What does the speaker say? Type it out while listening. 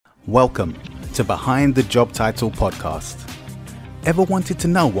Welcome to Behind the Job Title podcast. Ever wanted to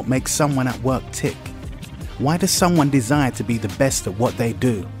know what makes someone at work tick? Why does someone desire to be the best at what they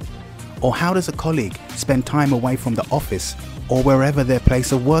do? Or how does a colleague spend time away from the office or wherever their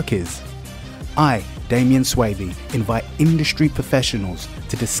place of work is? I, Damien Swaby, invite industry professionals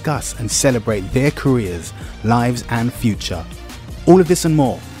to discuss and celebrate their careers, lives and future. All of this and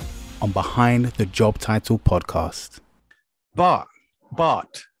more on Behind the Job Title podcast. Bart,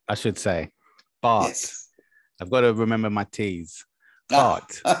 I should say. Bart. Yes. I've got to remember my T's.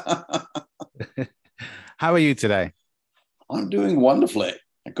 Bart. How are you today? I'm doing wonderfully.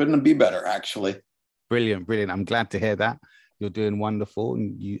 I couldn't be better, actually. Brilliant. I'm glad to hear that. You're doing wonderful.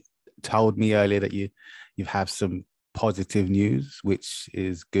 And you told me earlier that you have some positive news, which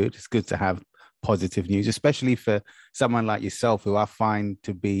is good. It's good to have positive news, especially for someone like yourself, who I find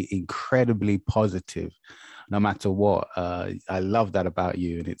to be incredibly positive, no matter what. I love that about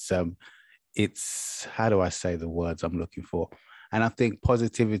you. And it's how do I say the words I'm looking for? And I think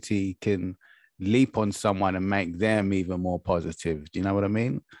positivity can leap on someone and make them even more positive. Do you know what I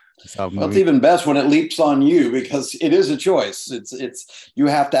mean? So well, it's even best when it leaps on you, because it is a choice. It's you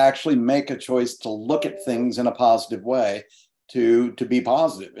have to actually make a choice to look at things in a positive way, to be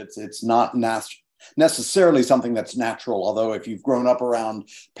positive. It's not necessarily something that's natural. Although if you've grown up around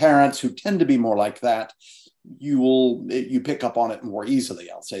parents who tend to be more like that, you pick up on it more easily.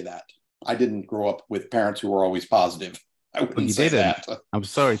 I'll say that. I didn't grow up with parents who were always positive. I wouldn't say that. I'm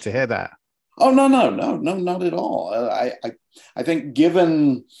sorry to hear that. Oh, no, not at all. I think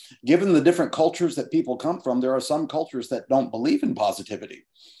given the different cultures that people come from, there are some cultures that don't believe in positivity.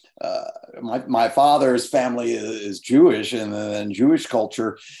 My father's family is Jewish, and in Jewish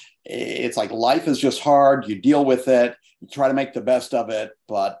culture, it's like life is just hard. You deal with it, you try to make the best of it,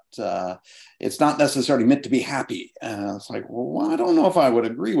 but it's not necessarily meant to be happy. It's like, well, I don't know if I would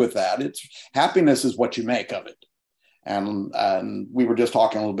agree with that. Happiness is what you make of it. And we were just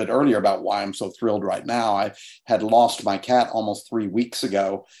talking a little bit earlier about why I'm so thrilled right now. I had lost my cat almost 3 weeks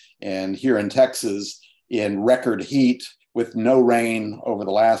ago, and here in Texas, in record heat with no rain over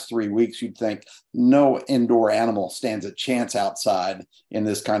the last 3 weeks, you'd think no indoor animal stands a chance outside in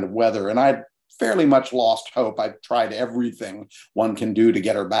this kind of weather. And I'd fairly much lost hope. I've tried everything one can do to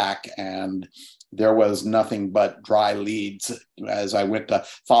get her back, and there was nothing but dry leads as I went to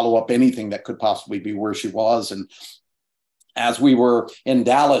follow up anything that could possibly be where she was. And as we were in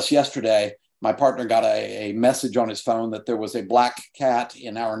Dallas yesterday, my partner got a message on his phone that there was a black cat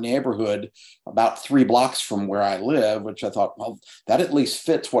in our neighborhood about 3 blocks from where I live, which I thought, well, that at least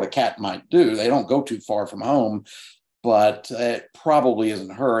fits what a cat might do. They don't go too far from home, but it probably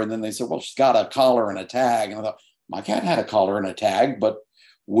isn't her. And then they said, well, she's got a collar and a tag. And I thought, my cat had a collar and a tag, but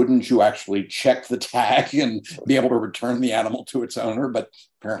wouldn't you actually check the tag and be able to return the animal to its owner? But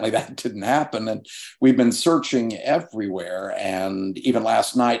apparently that didn't happen. And we've been searching everywhere. And even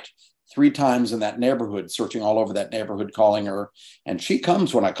last night, 3 times in that neighborhood, searching all over that neighborhood, calling her. And she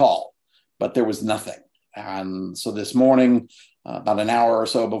comes when I call, but there was nothing. And so this morning, about an hour or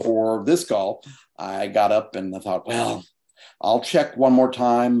so before this call, I got up and I thought, well, I'll check one more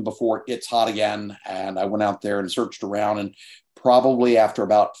time before it gets hot again. And I went out there and searched around, and probably after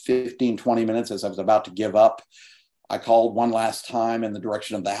about 15, 20 minutes, as I was about to give up, I called one last time in the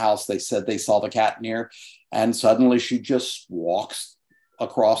direction of the house. They said they saw the cat near, and suddenly she just walks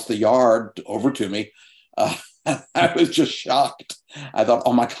across the yard over to me. I was just shocked. I thought,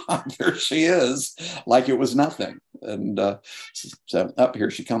 oh my God, there she is, like it was nothing. And so up here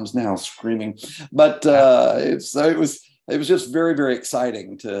she comes now screaming. But it was just very, very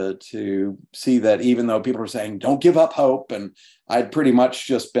exciting to see that, even though people are saying, don't give up hope. And I'd pretty much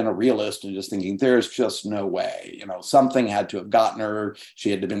just been a realist and just thinking, there's just no way, something had to have gotten her.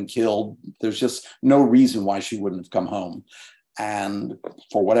 She had to have been killed. There's just no reason why she wouldn't have come home. And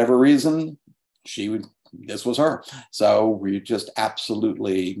for whatever reason, this was her. So we're just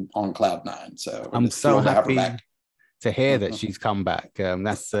absolutely on cloud 9. So I'm so happy to hear that she's come back.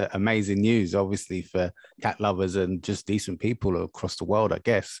 That's amazing news, obviously, for cat lovers and just decent people across the world, I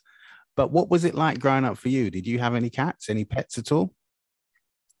guess. But what was it like growing up for you? Did you have any cats, any pets at all?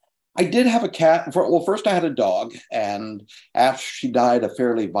 I did have a cat. Well, first I had a dog, and after she died a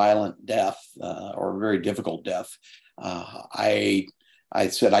fairly violent death, or a very difficult death, I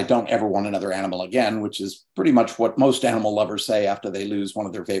said, I don't ever want another animal again, which is pretty much what most animal lovers say after they lose one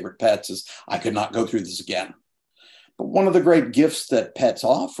of their favorite pets, is I could not go through this again. But one of the great gifts that pets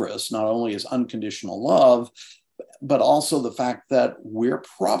offer us not only is unconditional love, but also the fact that we're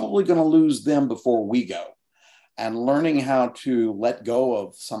probably going to lose them before we go. And learning how to let go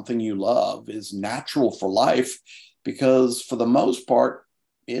of something you love is natural for life, because for the most part,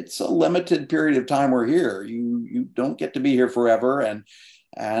 it's a limited period of time we're here. You don't get to be here forever,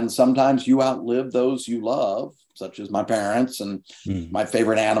 and sometimes you outlive those you love, such as my parents and my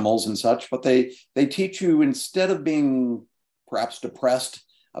favorite animals and such. But they teach you, instead of being perhaps depressed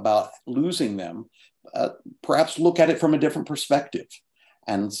about losing them, perhaps look at it from a different perspective.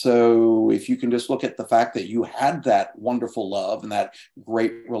 And so if you can just look at the fact that you had that wonderful love and that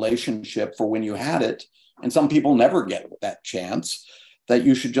great relationship for when you had it, and some people never get that chance, that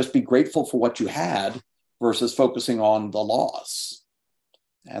you should just be grateful for what you had versus focusing on the loss.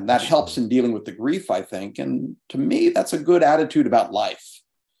 And that helps in dealing with the grief, I think. And to me, that's a good attitude about life.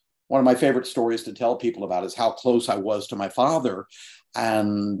 One of my favorite stories to tell people about is how close I was to my father.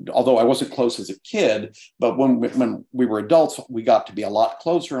 And although I wasn't close as a kid, but when we were adults, we got to be a lot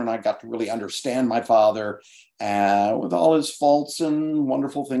closer, and I got to really understand my father with all his faults and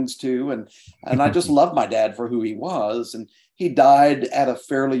wonderful things too. And I just loved my dad for who he was. And he died at a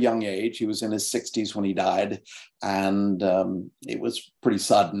fairly young age. He was in his 60s when he died. And it was pretty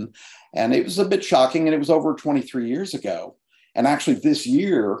sudden. And it was a bit shocking. And it was over 23 years ago. And actually, this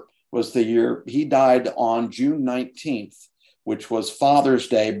year was the year he died on June 19th. Which was Father's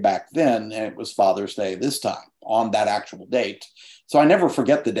Day back then, and it was Father's Day this time on that actual date. So I never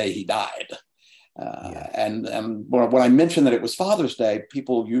forget the day he died. And when I mention that it was Father's Day,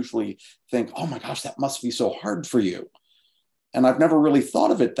 people usually think, oh my gosh, that must be so hard for you. And I've never really thought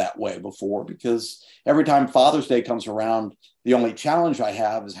of it that way before, because every time Father's Day comes around, the only challenge I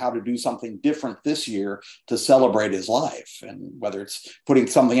have is how to do something different this year to celebrate his life. And whether it's putting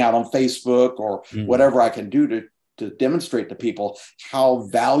something out on Facebook or whatever I can do to demonstrate to people how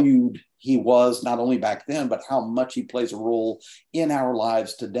valued he was, not only back then, but how much he plays a role in our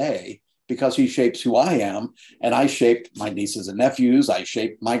lives today, because he shapes who I am. And I shaped my nieces and nephews. I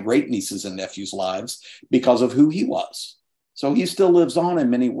shaped my great nieces and nephews' lives because of who he was. So he still lives on in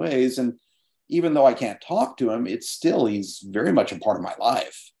many ways. And even though I can't talk to him, he's very much a part of my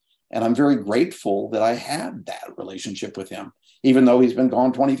life. And I'm very grateful that I had that relationship with him, even though he's been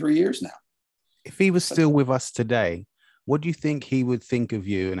gone 23 years now. If he was still with us today, what do you think he would think of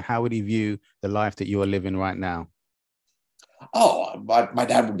you, and how would he view the life that you are living right now? Oh, my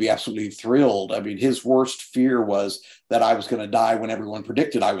dad would be absolutely thrilled. I mean, his worst fear was that I was going to die when everyone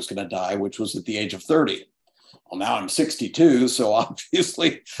predicted I was going to die, which was at the age of 30. Well, now I'm 62, so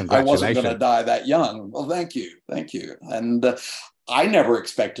obviously I wasn't going to die that young. Well, thank you. Thank you. And I never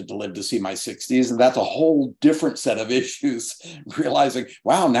expected to live to see my 60s. And that's a whole different set of issues, realizing,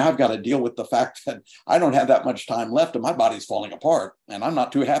 wow, now I've got to deal with the fact that I don't have that much time left and my body's falling apart. And I'm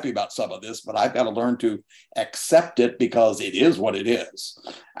not too happy about some of this, but I've got to learn to accept it because it is what it is.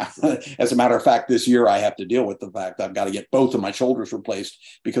 As a matter of fact, this year I have to deal with the fact I've got to get both of my shoulders replaced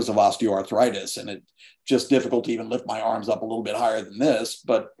because of osteoarthritis. And it's just difficult to even lift my arms up a little bit higher than this.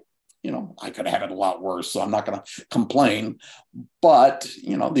 But I could have it a lot worse, so I'm not going to complain. But,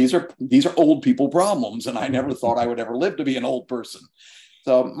 these are old people problems, and I never thought I would ever live to be an old person.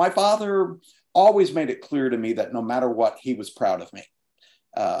 So my father always made it clear to me that no matter what, he was proud of me.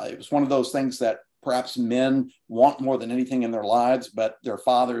 It was one of those things that perhaps men want more than anything in their lives, but their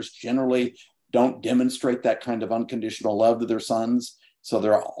fathers generally don't demonstrate that kind of unconditional love to their sons. So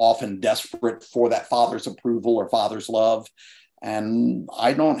they're often desperate for that father's approval or father's love. And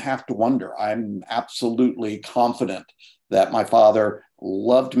I don't have to wonder. I'm absolutely confident that my father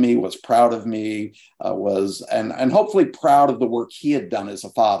loved me, was proud of me, and hopefully proud of the work he had done as a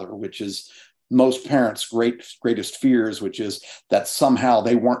father, which is most parents' greatest fears, which is that somehow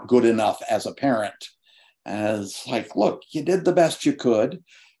they weren't good enough as a parent. And it's like, look, you did the best you could.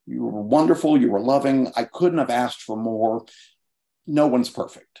 You were wonderful. You were loving. I couldn't have asked for more. No one's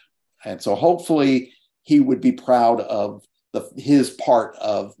perfect. And so hopefully he would be proud of his part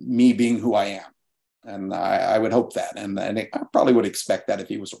of me being who I am. And I would hope that. And I probably would expect that if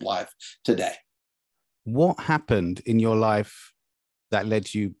he was alive today. What happened in your life that led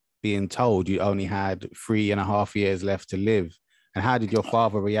to you being told you only had 3.5 years left to live? And how did your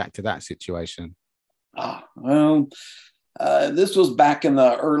father react to that situation? This was back in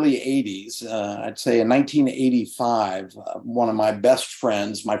the early 80s. I'd say in 1985, one of my best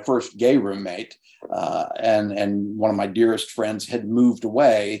friends, my first gay roommate, and one of my dearest friends had moved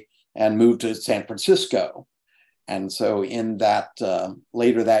away and moved to San Francisco. And so in that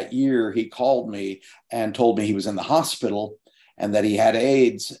later that year, he called me and told me he was in the hospital and that he had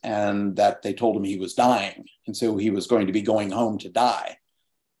AIDS and that they told him he was dying. And so he was going to be going home to die.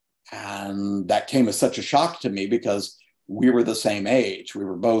 And that came as such a shock to me because we were the same age. We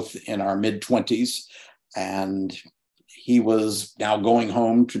were both in our mid-20s, and he was now going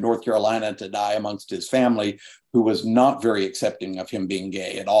home to North Carolina to die amongst his family, who was not very accepting of him being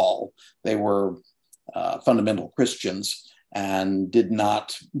gay at all. They were fundamental Christians and did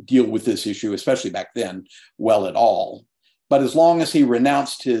not deal with this issue, especially back then, well at all. But as long as he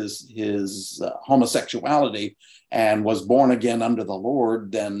renounced his homosexuality and was born again under the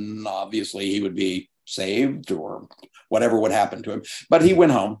Lord, then obviously he would be saved or whatever would happen to him. But he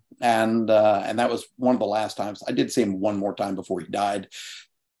went home, and that was one of the last times. I did see him one more time before he died.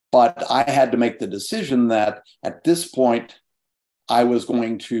 But I had to make the decision that at this point, my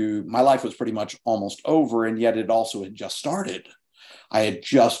life was pretty much almost over, and yet it also had just started. I had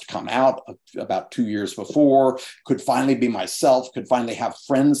just come out about 2 years before, could finally be myself, could finally have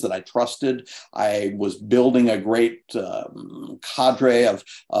friends that I trusted. I was building a great cadre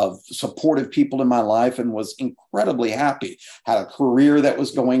of supportive people in my life and was incredibly happy. Had a career that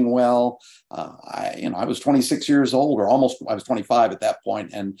was going well. I was 26 years old, or almost, I was 25 at that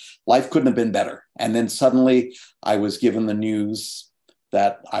point, and life couldn't have been better. And then suddenly I was given the news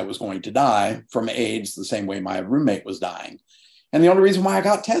that I was going to die from AIDS the same way my roommate was dying. And the only reason why I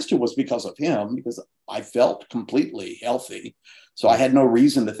got tested was because of him, because I felt completely healthy. So I had no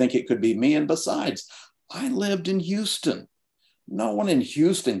reason to think it could be me. And besides, I lived in Houston. No one in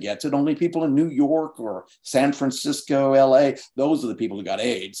Houston gets it. Only people in New York or San Francisco, LA, those are the people who got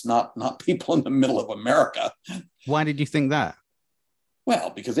AIDS, not people in the middle of America. Why did you think that? Well,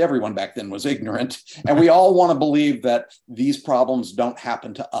 because everyone back then was ignorant. And we all want to believe that these problems don't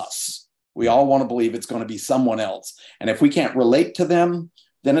happen to us. We all want to believe it's going to be someone else. And if we can't relate to them,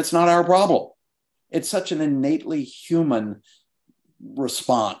 then it's not our problem. It's such an innately human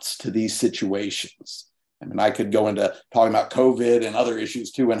response to these situations. I mean, I could go into talking about COVID and other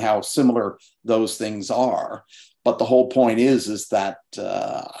issues too, and how similar those things are. But the whole point is that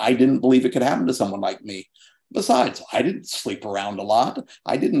I didn't believe it could happen to someone like me. Besides, I didn't sleep around a lot.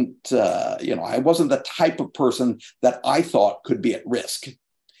 I didn't, I wasn't the type of person that I thought could be at risk.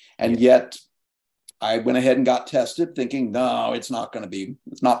 And yet I went ahead and got tested thinking, no, it's not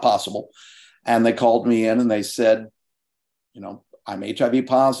possible. And they called me in and they said, I'm HIV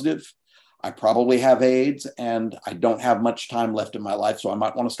positive. I probably have AIDS and I don't have much time left in my life. So I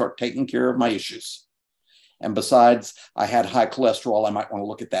might want to start taking care of my issues. And besides, I had high cholesterol. I might want to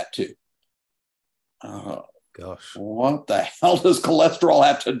look at that too. Gosh. What the hell does cholesterol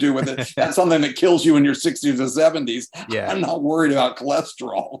have to do with it? That's something that kills you in your 60s or 70s. Yeah. I'm not worried about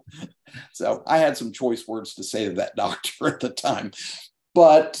cholesterol. So I had some choice words to say to that doctor at the time.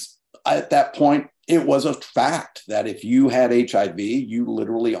 But at that point, it was a fact that if you had HIV, you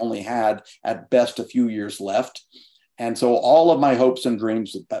literally only had at best a few years left. And so all of my hopes and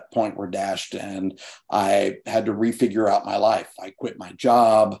dreams at that point were dashed, and I had to refigure out my life. I quit my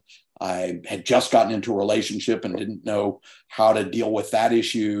job. I had just gotten into a relationship and didn't know how to deal with that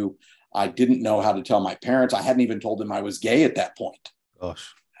issue. I didn't know how to tell my parents. I hadn't even told them I was gay at that point.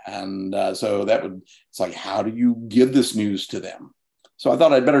 Gosh. And so it's like, how do you give this news to them? So I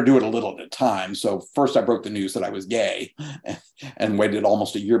thought I'd better do it a little at a time. So first I broke the news that I was gay and waited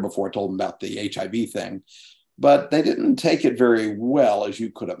almost a year before I told them about the HIV thing. But they didn't take it very well, as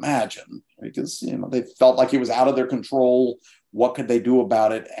you could imagine, because they felt like it was out of their control. What could they do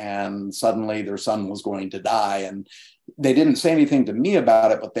about it? And suddenly their son was going to die. And they didn't say anything to me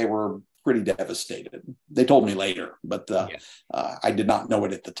about it, but they were pretty devastated. They told me later, but I did not know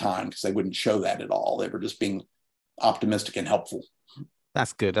it at the time because they wouldn't show that at all. They were just being optimistic and helpful.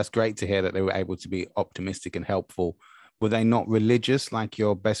 That's good. That's great to hear that they were able to be optimistic and helpful. Were they not religious like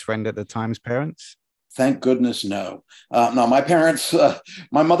your best friend at the time's parents? Thank goodness, no. No, my parents,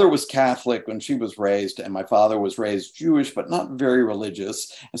 my mother was Catholic when she was raised, and my father was raised Jewish, but not very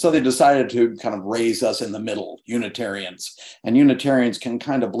religious. And so they decided to kind of raise us in the middle, Unitarians. And Unitarians can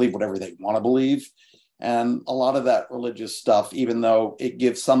kind of believe whatever they want to believe. And a lot of that religious stuff, even though it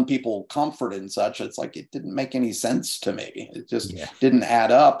gives some people comfort and such, it's like it didn't make any sense to me. It just didn't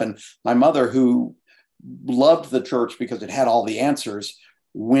add up. And my mother, who loved the church because it had all the answers,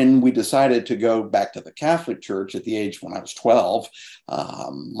 when we decided to go back to the Catholic Church at the age when I was 12,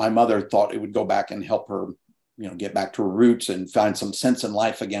 my mother thought it would go back and help her, get back to her roots and find some sense in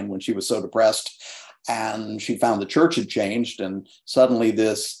life again when she was so depressed. And she found the church had changed, and suddenly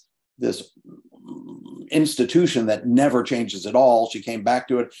this institution that never changes at all, she came back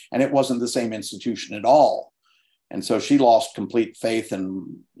to it, and it wasn't the same institution at all. And so she lost complete faith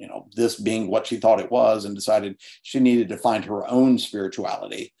in, this being what she thought it was, and decided she needed to find her own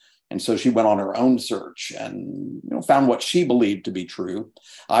spirituality. And so she went on her own search and found what she believed to be true.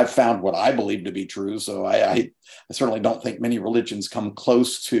 I've found what I believe to be true. So I certainly don't think many religions come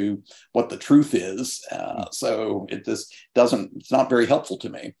close to what the truth is. So it's not very helpful to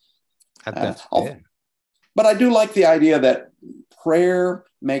me. But I do like the idea that prayer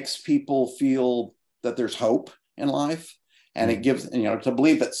makes people feel that there's hope in life. And it gives, to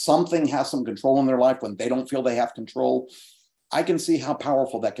believe that something has some control in their life when they don't feel they have control. I can see how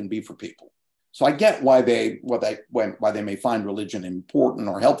powerful that can be for people. So I get why they may find religion important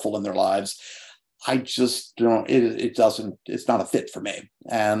or helpful in their lives. I just don't, it's not a fit for me.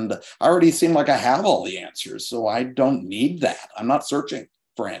 And I already seem like I have all the answers. So I don't need that. I'm not searching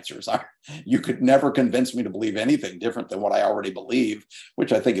for answers. You could never convince me to believe anything different than what I already believe,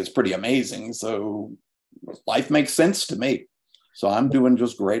 which I think is pretty amazing. So life makes sense to me. So I'm doing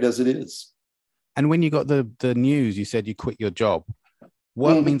just great as it is. And when you got the news, you said you quit your job.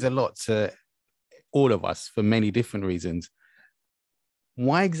 Work means a lot to all of us for many different reasons.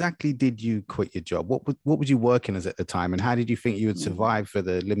 Why exactly did you quit your job? What was you working as at the time? And how did you think you would survive for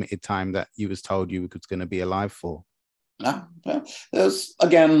the limited time that you was told you was going to be alive for? Again,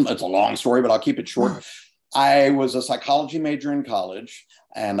 it's a long story, but I'll keep it short. I was a psychology major in college,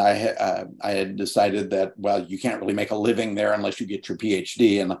 and I had decided that, well, you can't really make a living there unless you get your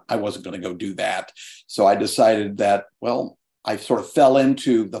PhD, and I wasn't going to go do that. So I decided that, well, I sort of fell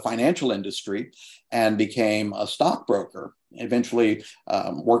into the financial industry and became a stockbroker, eventually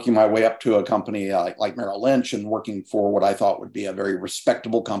working my way up to a company like Merrill Lynch and working for what I thought would be a very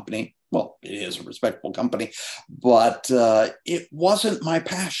respectable company. Well, it is a respectable company, but it wasn't my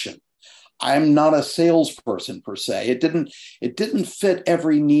passion. I'm not a salesperson per se. It didn't fit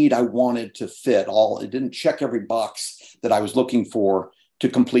every need I wanted to fit. It didn't check every box that I was looking for to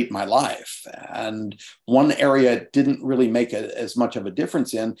complete my life. And one area it didn't really make as much of a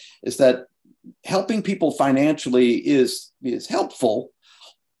difference in is that helping people financially is helpful,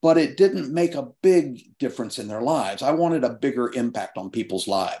 but it didn't make a big difference in their lives. I wanted a bigger impact on people's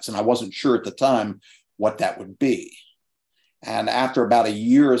lives, and I wasn't sure at the time what that would be. And after about a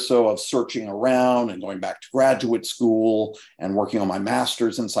year or so of searching around and going back to graduate school and working on my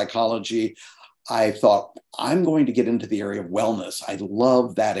master's in psychology, I thought, I'm going to get into the area of wellness. I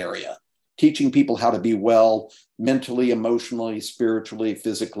love that area, teaching people how to be well mentally, emotionally, spiritually,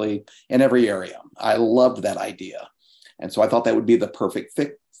 physically, in every area. I loved that idea. And so I thought that would be the perfect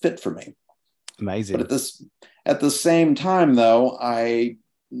fit for me. Amazing. But at the same time, though,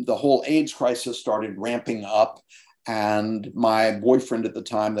 the whole AIDS crisis started ramping up. And my boyfriend at the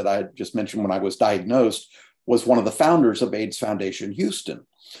time that I just mentioned when I was diagnosed was one of the founders of AIDS Foundation Houston.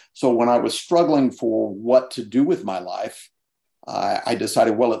 So when I was struggling for what to do with my life, I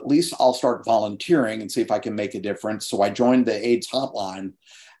decided, well, at least I'll start volunteering and see if I can make a difference. So I joined the AIDS hotline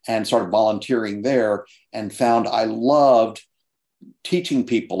and started volunteering there and found I loved teaching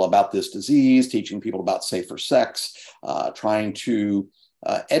people about this disease, teaching people about safer sex, trying to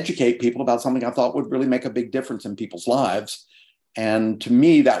educate people about something I thought would really make a big difference in people's lives. And to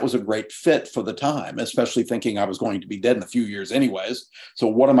me, that was a great fit for the time, especially thinking I was going to be dead in a few years anyways. So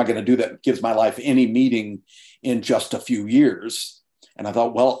what am I going to do that gives my life any meaning in just a few years? And I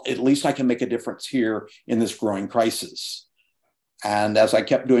thought, well, at least I can make a difference here in this growing crisis. And as I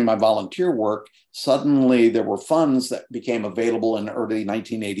kept doing my volunteer work, suddenly there were funds that became available in early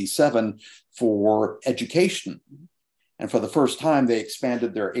 1987 for education. And for the first time, they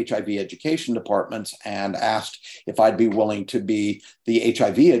expanded their HIV education departments and asked if I'd be willing to be the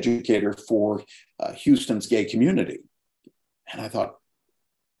HIV educator for Houston's gay community. And I thought,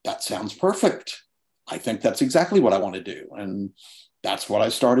 that sounds perfect. I think that's exactly what I want to do. And that's what I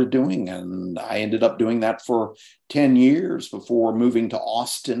started doing. And I ended up doing that for 10 years before moving to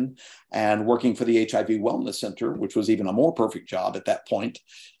Austin and working for the HIV Wellness Center, which was even a more perfect job at that point.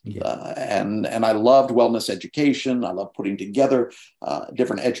 Yeah. And I loved wellness education. I loved putting together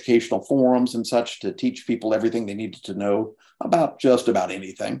different educational forums and such to teach people everything they needed to know about just about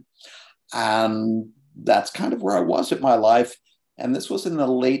anything. And that's kind of where I was in my life. And this was in the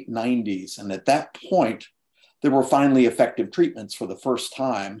late 90s. And at that point, there were finally effective treatments for the first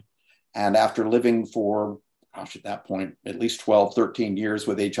time. And after living for, at that point, at least 12, 13 years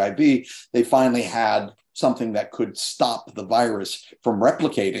with HIV, they finally had something that could stop the virus from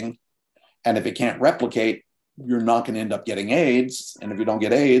replicating. And if it can't replicate, you're not going to end up getting AIDS. And if you don't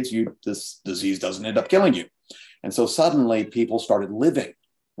get AIDS, this disease doesn't end up killing you. And so suddenly people started living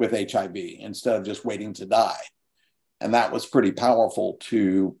with HIV instead of just waiting to die. And that was pretty powerful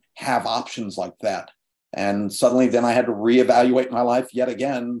to have options like that. And suddenly then I had to reevaluate my life yet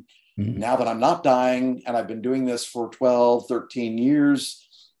again. Mm-hmm. Now that I'm not dying and I've been doing this for 12, 13 years,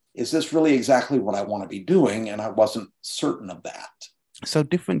 is this really exactly what I want to be doing? And I wasn't certain of that. So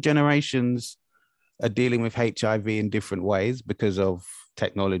different generations are dealing with HIV in different ways because of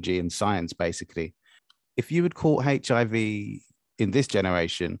technology and science, basically. If you had caught HIV in this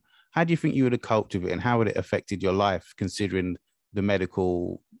generation, how do you think you would have coped with it, and how would it affected your life, considering the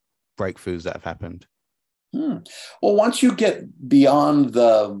medical breakthroughs that have happened? Well, once you get beyond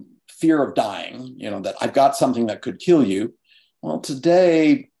the fear of dying, that I've got something that could kill you, well,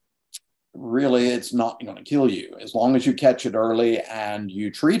 today, really, it's not going to kill you. As long as you catch it early and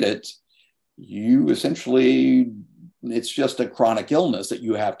you treat it, you essentially, it's just a chronic illness that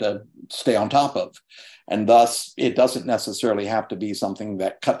you have to stay on top of. And thus, it doesn't necessarily have to be something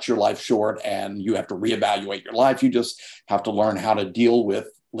that cuts your life short and you have to reevaluate your life. You just have to learn how to deal with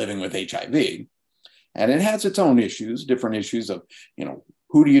living with HIV. And it has its own issues, different issues of,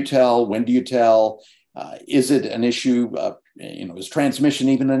 who do you tell? When do you tell? Is it an issue? Is transmission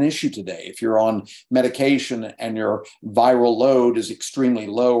even an issue today? If you're on medication and your viral load is extremely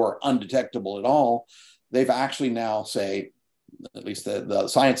low or undetectable at all, they've actually now say, at least the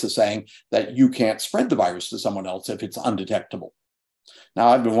science is saying, that you can't spread the virus to someone else if it's undetectable. Now,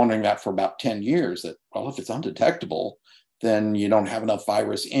 I've been wondering that for about 10 years, that, well, if it's undetectable, then you don't have enough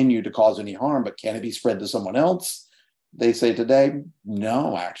virus in you to cause any harm, but can it be spread to someone else? They say today,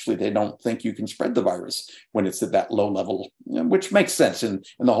 no, actually, they don't think you can spread the virus when it's at that low level, which makes sense in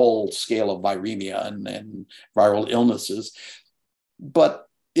the whole scale of viremia and viral illnesses. But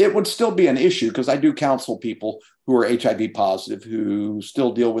it would still be an issue, because I do counsel people who are HIV positive who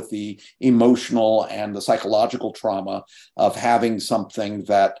still deal with the emotional and the psychological trauma of having something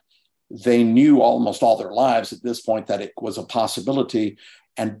that they knew almost all their lives at this point that it was a possibility,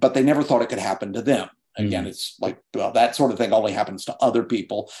 but they never thought it could happen to them. Again, it's like, well, that sort of thing only happens to other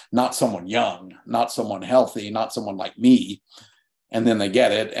people, not someone young, not someone healthy, not someone like me. And then they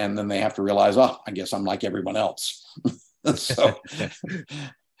get it, and then they have to realize, oh, I guess I'm like everyone else. So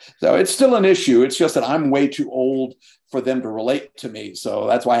it's still an issue. It's just that I'm way too old for them to relate to me. So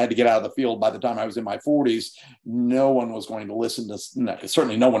that's why I had to get out of the field. By the time I was in my 40s, no one was going to listen to,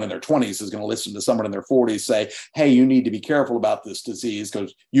 certainly no one in their 20s is going to listen to someone in their 40s say, hey, you need to be careful about this disease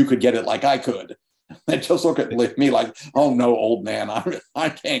because you could get it like I could. They just look at me like, oh no, old man, I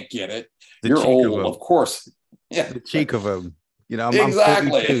can't get it. You're old, of course. Yeah, the cheek of them. Exactly. I'm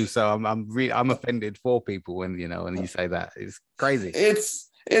 42, so I'm offended for people when you say that. It's crazy.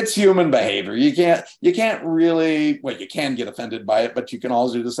 It's human behavior. You can't really, well, you can get offended by it, but you can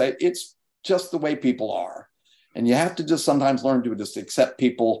also just say it's just the way people are. And you have to just sometimes learn to just accept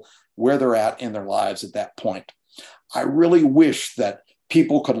people where they're at in their lives at that point. I really wish that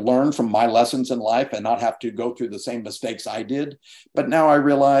people could learn from my lessons in life and not have to go through the same mistakes I did. But now I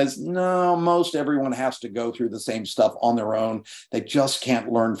realize, no, most everyone has to go through the same stuff on their own. They just can't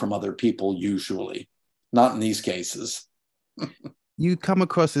learn from other people usually, not in these cases. You come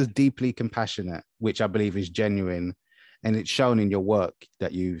across as deeply compassionate, which I believe is genuine, and it's shown in your work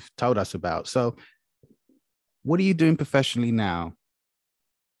that you've told us about. So what are you doing professionally now?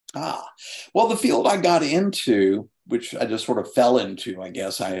 Well, the field I got into, which I just sort of fell into, I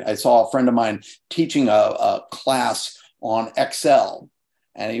guess. I saw a friend of mine teaching a class on Excel,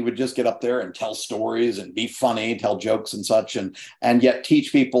 and he would just get up there and tell stories and be funny, tell jokes and such, and yet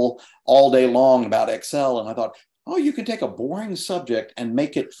teach people all day long about Excel. And I thought, oh, you can take a boring subject and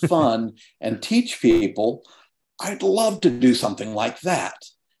make it fun and teach people. I'd love to do something like that,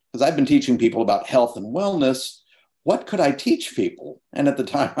 because I've been teaching people about health and wellness. What could I teach people? And at the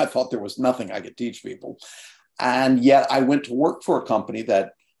time, I thought there was nothing I could teach people. And yet I went to work for a company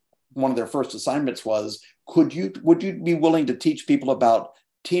that one of their first assignments was, would you be willing to teach people about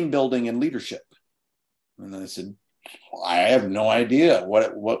team building and leadership? And I said, I have no idea.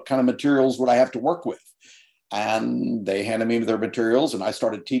 What kind of materials would I have to work with? And they handed me their materials, and I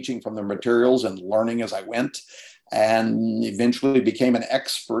started teaching from their materials and learning as I went, and eventually became an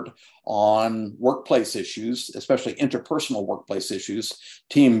expert on workplace issues, especially interpersonal workplace issues,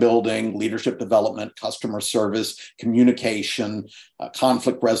 team building, leadership development, customer service, communication,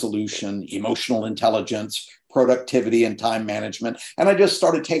 conflict resolution, emotional intelligence, productivity, and time management. And I just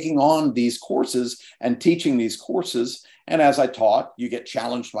started taking on these courses and teaching these courses. And as I taught, you get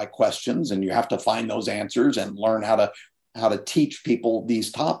challenged by questions, and you have to find those answers and learn how to teach people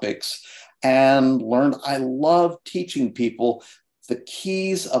these topics. And learned I love teaching people the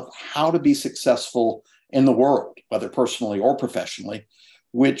keys of how to be successful in the world, whether personally or professionally,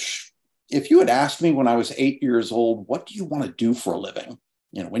 which if you had asked me when I was 8 years old, what do you want to do for a living?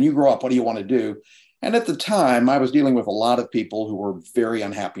 When you grow up, what do you want to do? And at the time, I was dealing with a lot of people who were very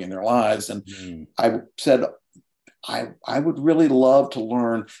unhappy in their lives. And I said, I would really love to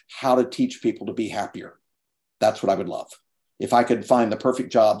learn how to teach people to be happier. That's what I would love. If I could find the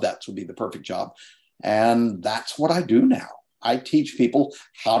perfect job, that would be the perfect job. And that's what I do now. I teach people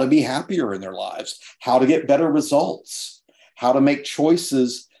how to be happier in their lives, how to get better results, how to make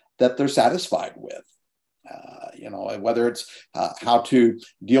choices that they're satisfied with. Whether it's how to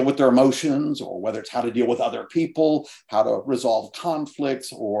deal with their emotions, or whether it's how to deal with other people, how to resolve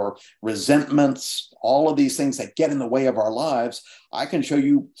conflicts or resentments, all of these things that get in the way of our lives. I can show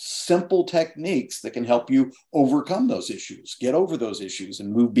you simple techniques that can help you overcome those issues, get over those issues,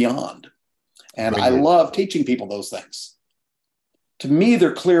 and move beyond. And Brilliant. I love teaching people those things. To me,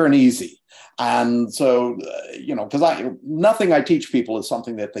 they're clear and easy. And so, because nothing I teach people is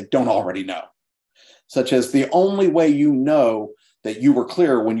something that they don't already know. Such as the only way you know that you were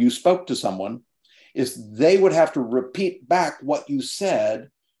clear when you spoke to someone is they would have to repeat back what you said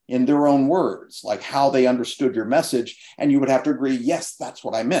in their own words, like how they understood your message, and you would have to agree, yes, that's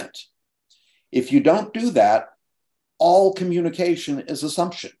what I meant. If you don't do that, all communication is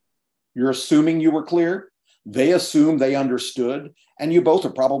assumption. You're assuming you were clear, they assume they understood, and you both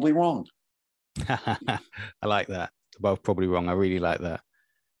are probably wrong. I like that. Both probably wrong. I really like that.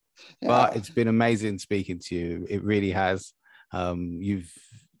 Yeah. But it's been amazing speaking to you. It really has. You've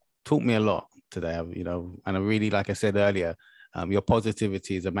taught me a lot today, and I really, like I said earlier, your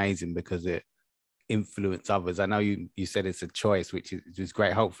positivity is amazing because it influences others. I know you said it's a choice, which is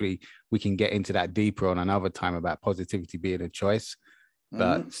great. Hopefully we can get into that deeper on another time about positivity being a choice.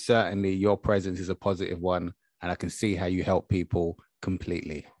 But certainly your presence is a positive one, and I can see how you help people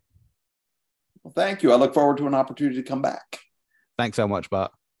completely. Well, thank you. I look forward to an opportunity to come back. Thanks so much,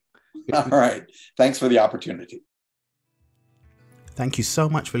 Bart. All right. Thanks for the opportunity. Thank you so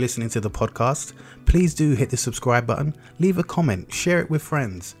much for listening to the podcast. Please do hit the subscribe button, leave a comment, share it with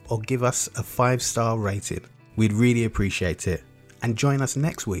friends, or give us a 5-star rating. We'd really appreciate it. And join us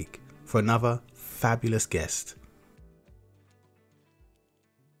next week for another fabulous guest.